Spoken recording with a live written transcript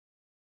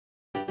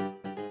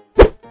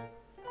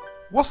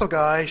What's up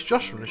guys,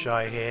 Josh from the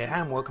Shire here,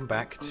 and welcome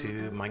back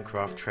to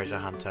Minecraft Treasure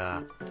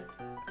Hunter.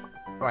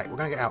 Right, we're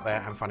going to get out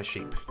there and find a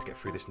sheep to get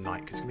through this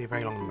night, because it's going to be a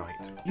very long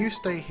night. You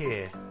stay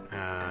here,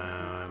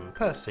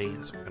 Percy,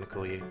 that's what we're going to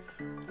call you.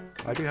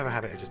 I do have a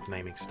habit of just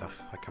naming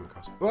stuff I come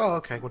across. Well,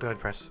 okay, what did I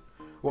press?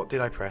 What did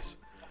I press?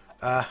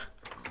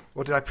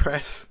 What did I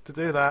press to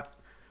do that?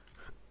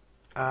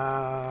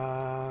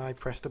 I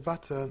pressed a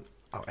button.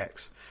 Oh,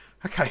 X.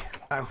 Okay,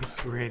 that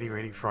was really,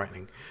 really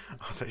frightening.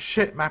 I was like,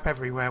 shit, map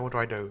everywhere, what do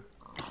I do?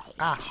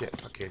 Ah, shit,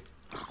 fuck you.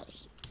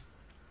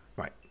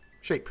 Right,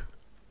 sheep.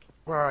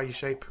 Where are you,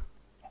 sheep?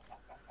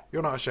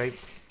 You're not a sheep.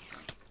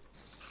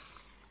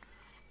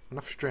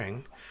 Enough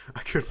string, I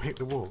could make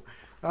the wall.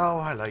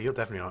 Oh, hello, you're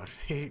definitely not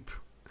a sheep.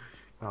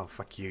 Oh,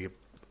 fuck you.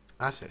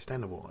 That's it, stay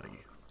in the wall, are you?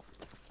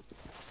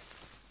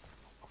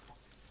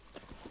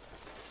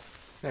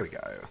 There we go.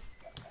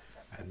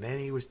 And then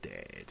he was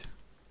dead.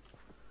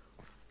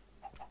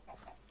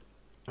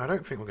 I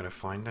don't think we're going to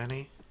find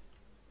any.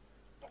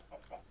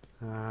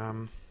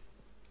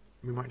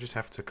 We might just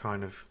have to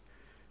kind of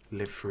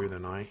live through the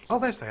night. Oh,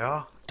 there they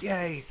are!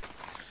 Yay!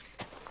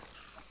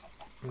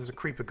 And there's a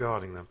creeper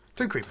guarding them.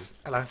 Two creepers.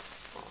 Hello.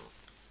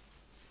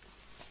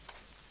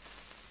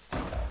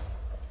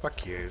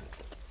 Fuck you.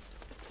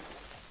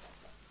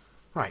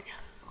 Right.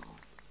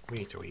 We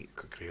need to eat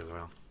quickly as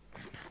well.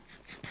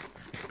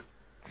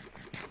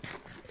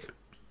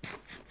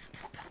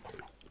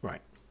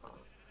 Right.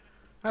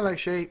 Hello,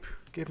 sheep.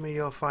 Give me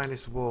your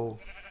finest wool.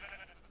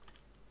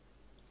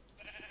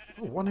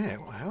 Oh, one hit.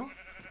 What the hell?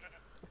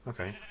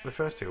 Okay, the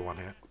first two are one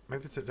hit.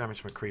 Maybe it's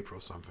damage from a creeper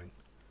or something.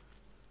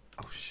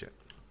 Oh shit.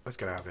 Let's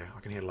get out of here. I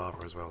can hear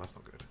lava as well. That's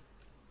not good.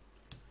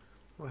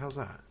 What the hell's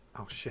that?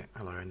 Oh shit.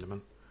 Hello,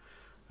 Enderman.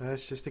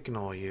 Let's just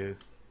ignore you.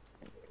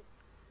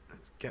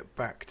 Let's get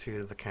back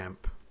to the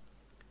camp.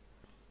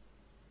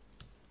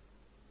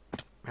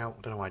 Ow,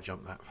 I don't know why I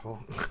jumped that for.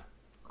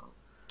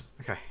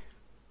 Okay.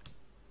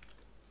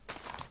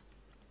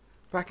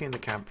 Back in the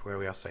camp where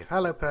we are safe.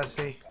 Hello,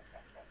 Percy.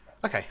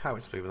 Okay, that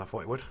went smoother than I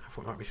thought it would. I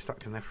thought we might be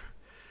stuck in there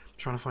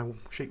trying to find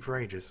sheep for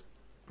ages.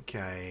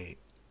 Okay.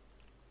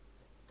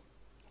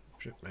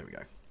 There we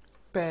go.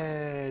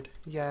 Bed.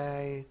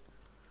 Yay.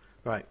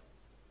 Right.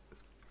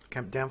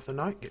 Camp down for the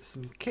night. Get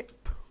some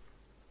kip.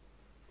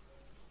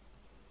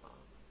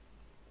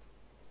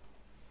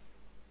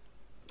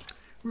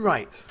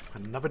 Right.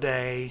 Another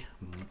day.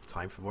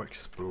 Time for more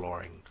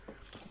exploring.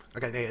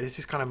 Okay, this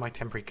is kind of my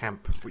temporary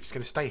camp, which is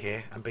going to stay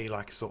here and be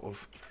like a sort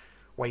of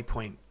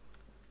waypoint,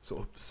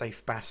 sort of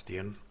safe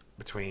bastion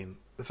between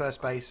the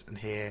first base and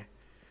here,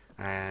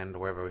 and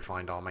wherever we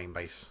find our main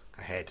base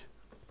ahead.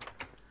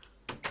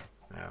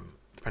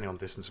 Depending on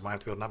distance, we might have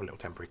to build another little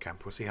temporary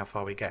camp. We'll see how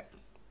far we get.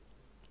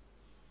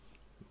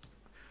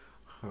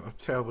 A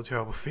terrible,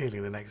 terrible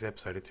feeling the next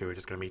episode or two we're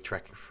just going to be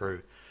trekking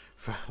through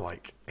for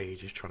like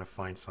ages trying to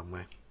find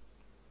somewhere.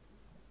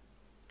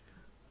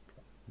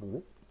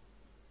 Whoop.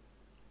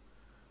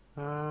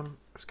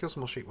 Let's kill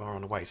some more sheep while we're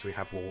on the way, so we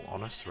have wool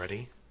on us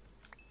ready.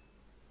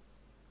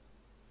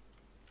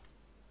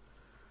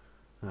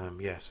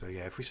 Yeah, so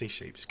yeah, if we see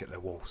sheep, just get their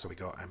wool, so we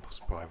got ample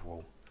supply of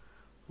wool.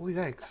 All these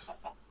eggs.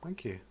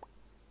 Thank you.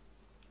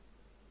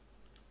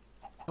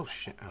 Oh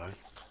shit, hello.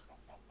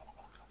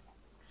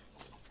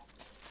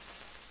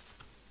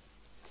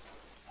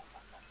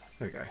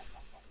 There we go.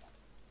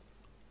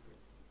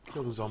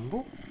 Kill the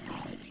zombie.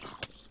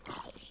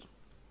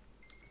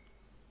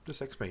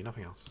 Just XP,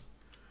 nothing else.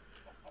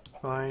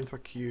 Fine,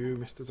 fuck you,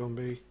 Mr.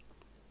 Zombie.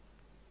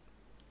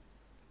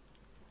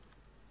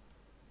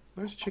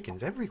 There's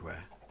chickens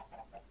everywhere.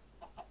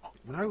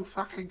 No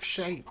fucking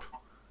sheep.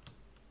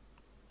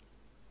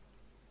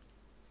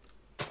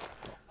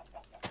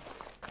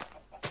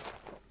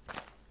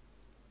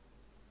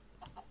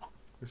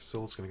 This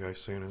sword's gonna go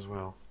soon as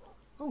well.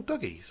 Oh,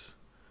 doggies.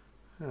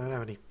 Oh, I don't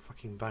have any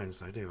fucking bones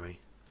though, do we?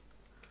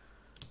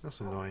 That's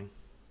annoying.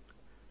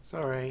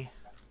 Sorry.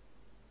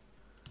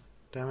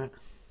 Damn it.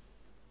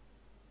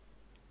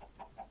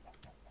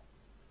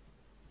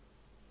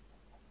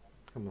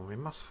 Come on, we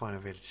must find a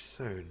village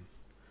soon.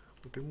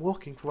 We've been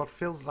walking for what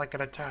feels like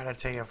an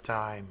eternity of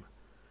time.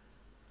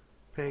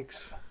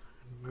 Pigs,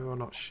 we are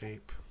not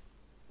sheep.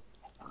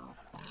 I'll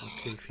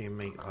kill you for your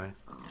meat though.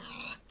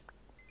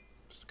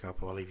 Just a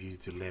couple, I'll leave you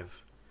to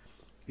live.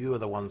 You are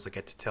the ones that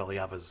get to tell the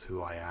others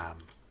who I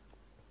am.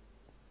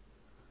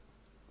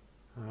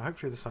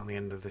 Hopefully this is not the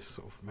end of this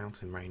sort of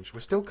mountain range. We're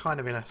still kind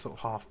of in a sort of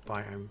half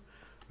biome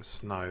of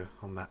snow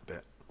on that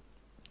bit.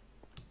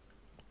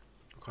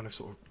 Kind of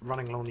sort of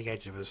running along the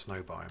edge of a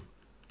snow biome.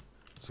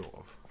 Sort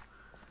of.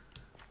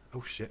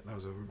 Oh shit, that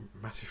was a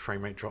massive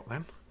frame rate drop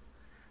then.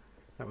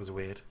 That was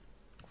weird.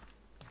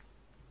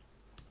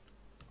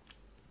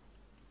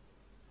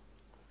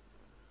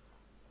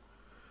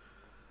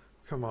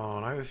 Come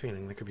on, I have a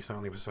feeling there could be something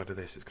on the other side of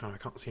this. It's kind of,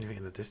 I can't see anything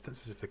in the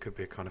distance, as if there could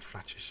be a kind of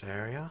flattish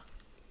area.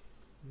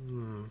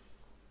 I'm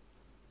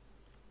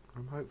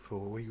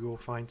hopeful we will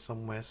find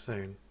somewhere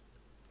soon.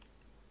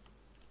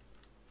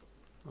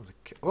 That was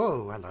a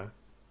whoa, hello.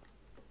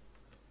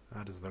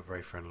 That doesn't look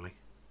very friendly.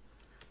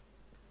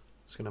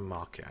 just going to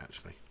mark it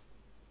actually.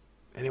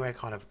 Anywhere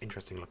kind of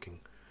interesting looking.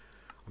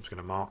 I'm just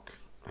going to mark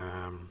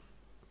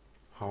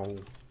hole,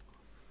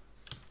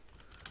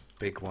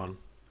 big one.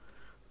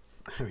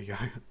 There we go.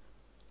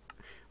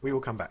 We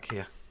will come back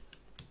here.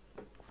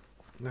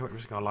 No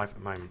risking our life at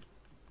the moment.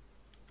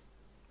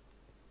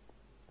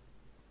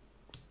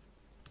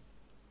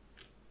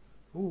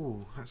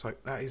 Ooh, that's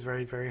like, that is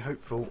very, very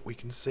hopeful. We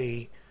can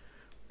see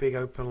big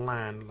open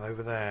land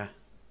over there.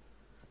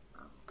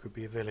 Could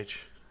be a village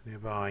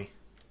nearby.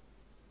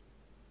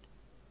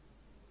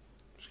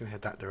 Just gonna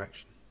head that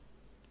direction.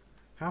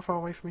 How far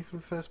away from me from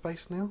the first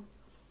base now?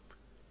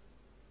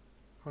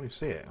 Can't even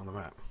see it on the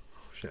map.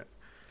 Oh, shit.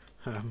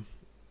 How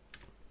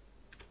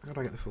do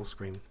I get the full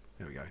screen?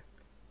 There we go.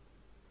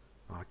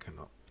 Oh, I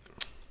cannot.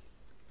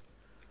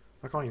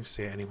 I can't even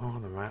see it anymore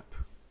on the map.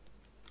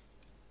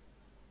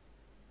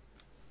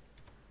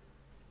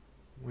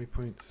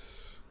 Waypoints.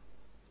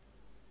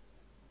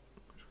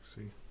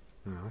 See.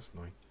 No, that's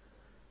annoying.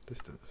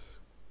 Distance.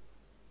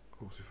 Of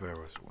course, if further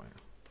away.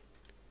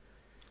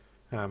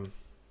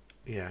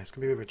 Yeah, it's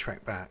gonna be a bit of a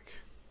trek back.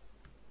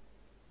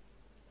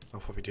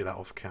 I'll probably do that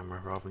off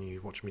camera rather than you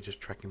watching me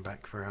just trekking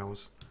back for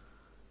hours.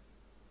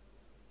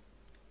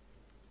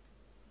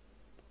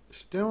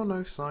 Still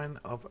no sign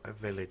of a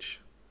village.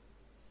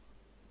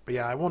 But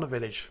yeah, I want a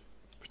village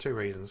for two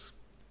reasons.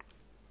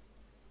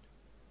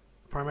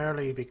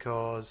 Primarily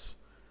because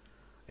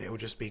it will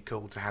just be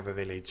cool to have a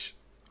village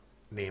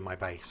near my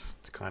base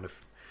to kind of,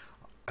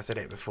 I said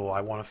it before,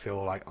 I want to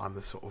feel like I'm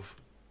the sort of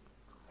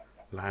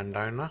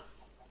landowner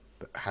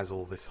that has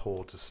all this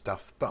hordes of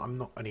stuff, but I'm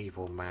not an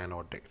evil man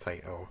or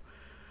dictator or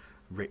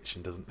rich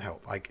and doesn't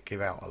help. I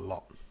give out a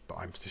lot, but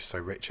I'm just so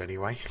rich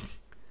anyway.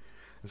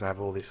 So I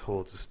have all these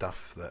hordes of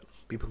stuff that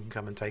people can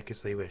come and take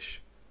as they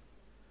wish.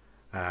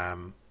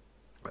 But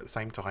at the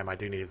same time, I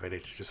do need a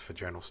village just for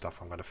general stuff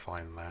I'm going to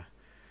find there,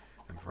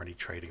 and for any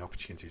trading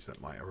opportunities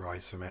that might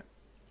arise from it.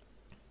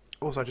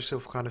 Also, I just feel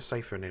kind of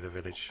safer in a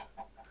village.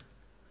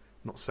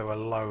 Not so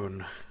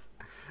alone.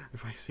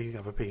 If I see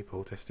other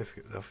people,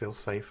 I'll feel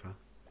safer.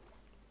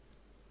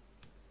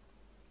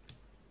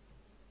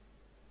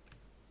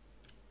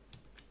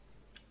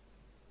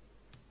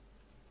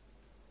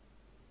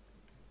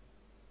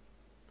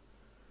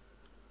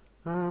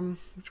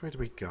 Which way do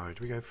we go?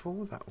 Do we go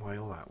forward that way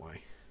or that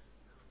way?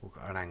 We've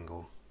got an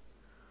angle.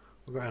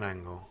 We've got an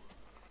angle.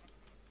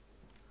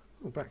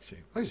 Oh, black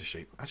sheep. Those are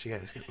sheep. Actually, yeah,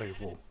 let's get a load of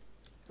wool.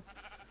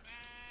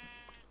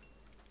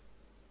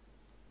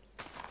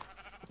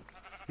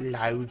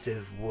 Loads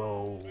of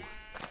wool.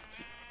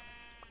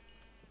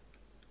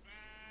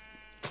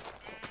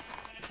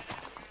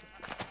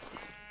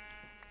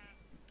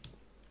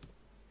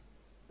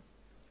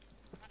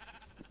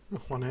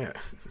 One hit.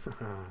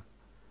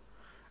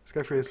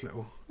 Let's go through this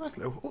little, nice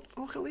little. Oh,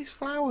 look at all these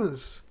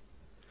flowers.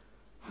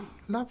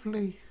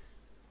 Lovely.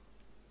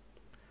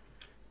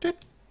 I'm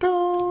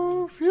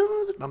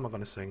not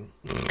going to sing.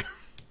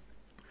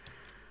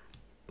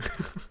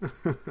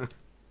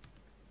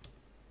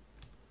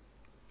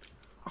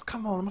 Oh,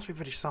 come on, there must be a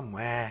village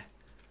somewhere.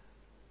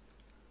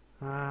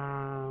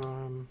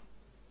 Somewhere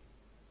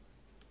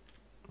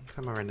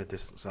in the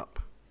distance up.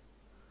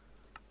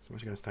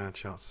 Someone's going to stand a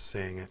chance of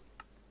seeing it.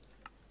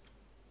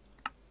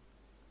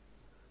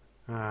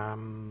 How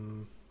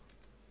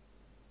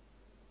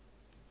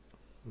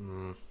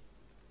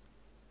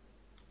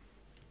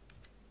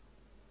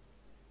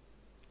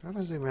do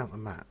I zoom out the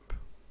map?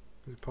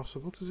 Is it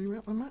possible to zoom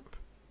out the map?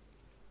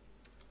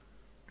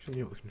 I actually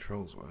knew what the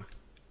controls were.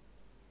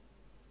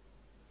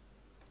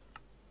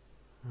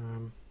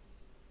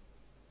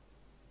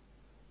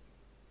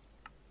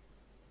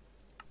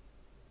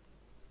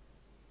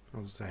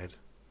 Oh, Z.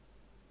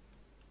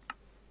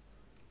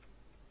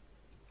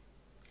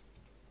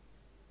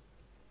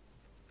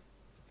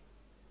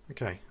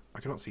 Okay, I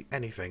cannot see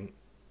anything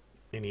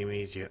in the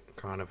immediate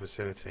kind of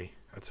vicinity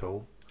at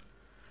all.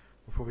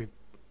 We'll probably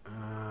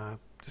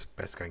just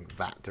best going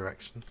that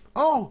direction.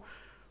 Oh!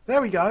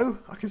 There we go!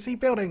 I can see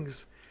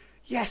buildings!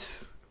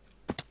 Yes!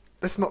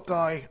 Let's not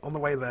die on the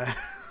way there.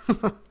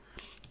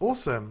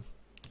 Awesome!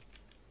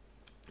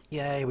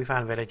 Yay, we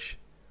found a village.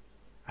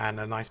 And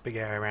a nice big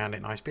area around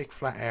it. Nice big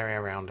flat area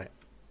around it.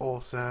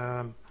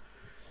 Awesome!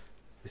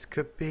 This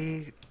could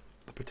be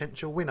the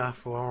potential winner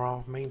for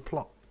our main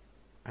plot.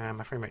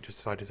 My frame rate just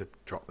decided to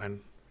drop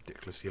then.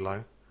 Ridiculously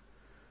low.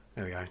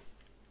 There we go.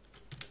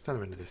 Just turn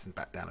them in the distance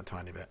back down a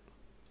tiny bit.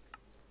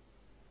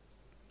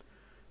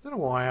 Don't know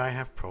why I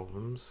have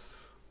problems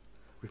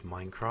with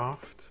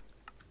Minecraft.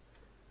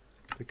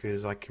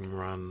 Because I can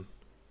run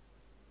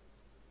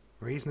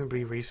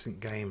reasonably recent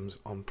games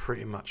on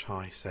pretty much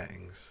high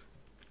settings.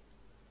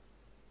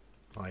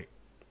 Like,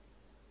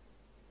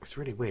 it's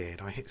really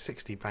weird. I hit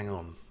 60 bang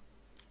on.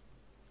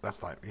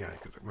 That's like, yeah,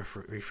 because the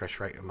refresh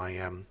rate of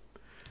my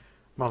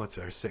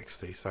monitor is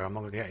 60, so I'm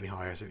not going to get any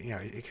higher. So, you know,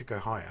 it could go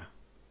higher.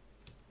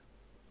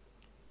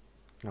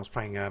 I was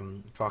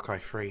playing Far Cry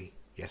 3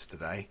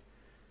 yesterday.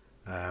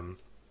 I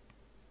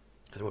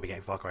will be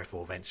getting Far Cry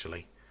 4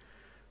 eventually.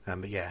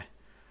 But yeah,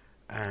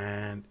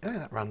 And yeah,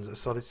 that runs at a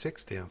solid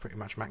 60 on pretty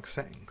much max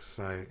settings.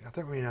 So I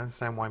don't really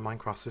understand why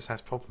Minecraft just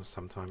has problems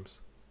sometimes.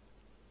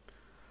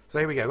 So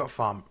here we go, got a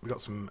farm. We got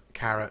some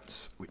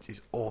carrots, which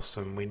is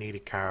awesome. We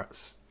needed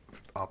carrots for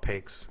our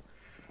pigs,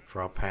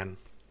 for our pen.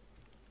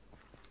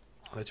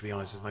 Although to be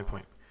honest, there's no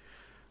point.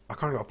 I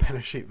kind of got a pen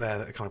of sheep there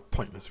that are kind of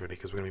pointless really,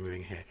 because we're going to be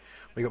moving here.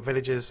 We got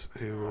villagers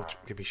who will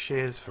give me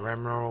shears for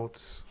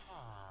emeralds.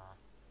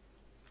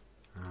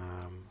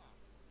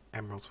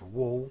 Emeralds for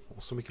wool.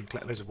 Also, we can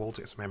collect loads of wool to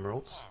get some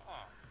emeralds.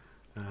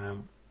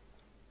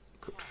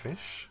 Cooked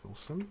fish.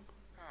 Awesome.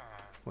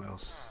 What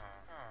else?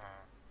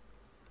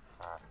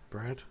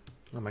 Bread.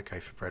 I'm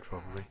okay for bread,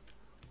 probably.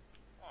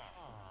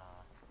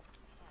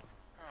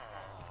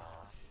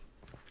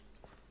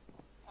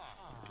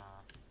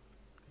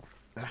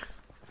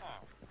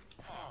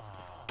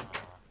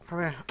 Come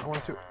here. I want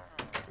to see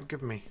what...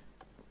 Give me.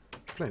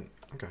 Flint.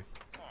 Okay.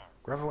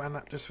 Gravel and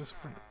that just for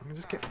flint. I can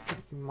just get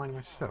flint and mine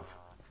myself.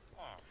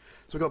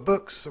 So we've got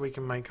books, so we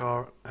can make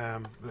our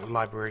little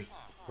library.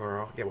 For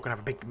our, yeah, we're going to have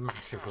a big,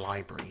 massive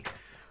library.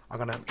 I'm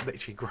going to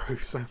literally grow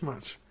so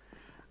much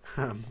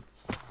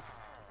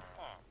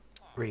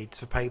reads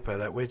for paper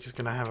that we're just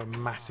going to have a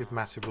massive,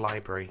 massive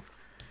library.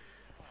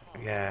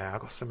 Yeah,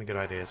 I've got so many good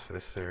ideas for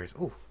this series.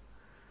 Oh,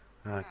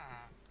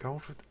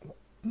 gold for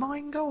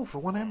 9 gold for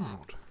 1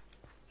 emerald.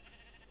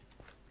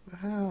 What the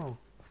hell?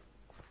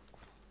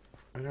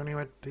 Is there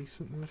anywhere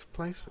decent in this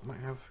place that might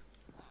have?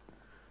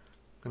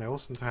 Kind of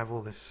awesome to have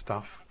all this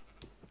stuff.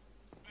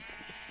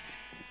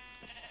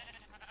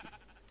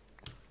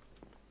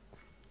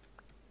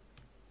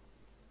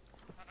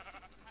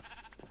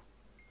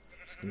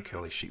 Just gonna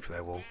kill these sheep for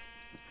their wool.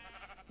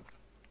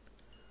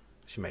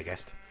 As you may have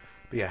guessed.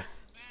 But yeah.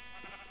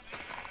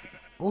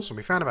 Awesome,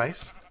 we found a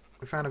base.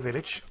 We found a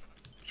village.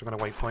 Which I've got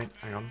a waypoint.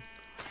 Hang on.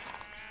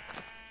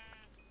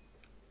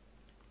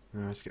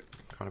 Let's get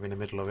kind of in the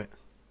middle of it.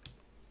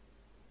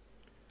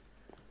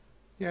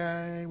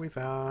 Yay, we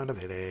found a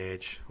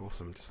village.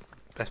 Awesome. Just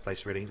best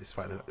place really. This is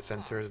right at the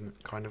centre, isn't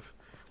it? Kind of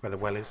where the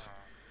well is.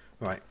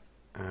 Right.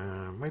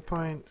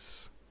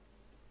 Waypoints.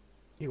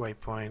 New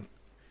waypoint.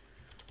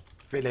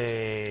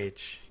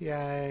 Village.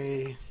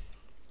 Yay.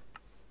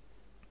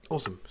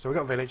 Awesome. So we've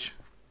got a village.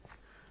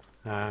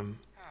 And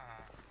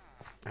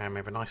we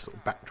have a nice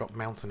little backdrop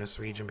mountainous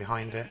region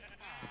behind it.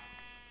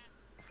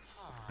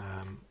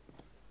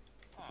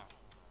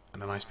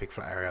 And a nice big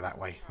flat area that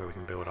way where we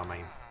can build our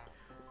main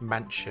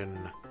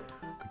mansion,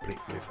 complete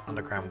with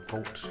underground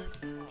vault,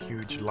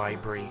 huge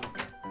library.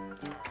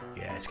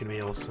 Yeah, it's going to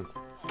be awesome.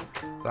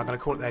 So I'm going to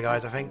call it there,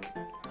 guys, I think.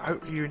 I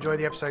hope you enjoyed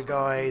the episode,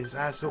 guys.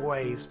 As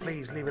always,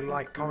 please leave a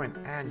like, comment,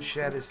 and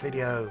share this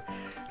video.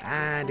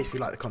 And if you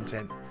like the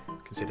content,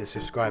 consider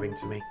subscribing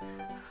to me.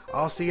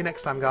 I'll see you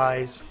next time,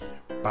 guys.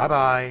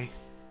 Bye-bye.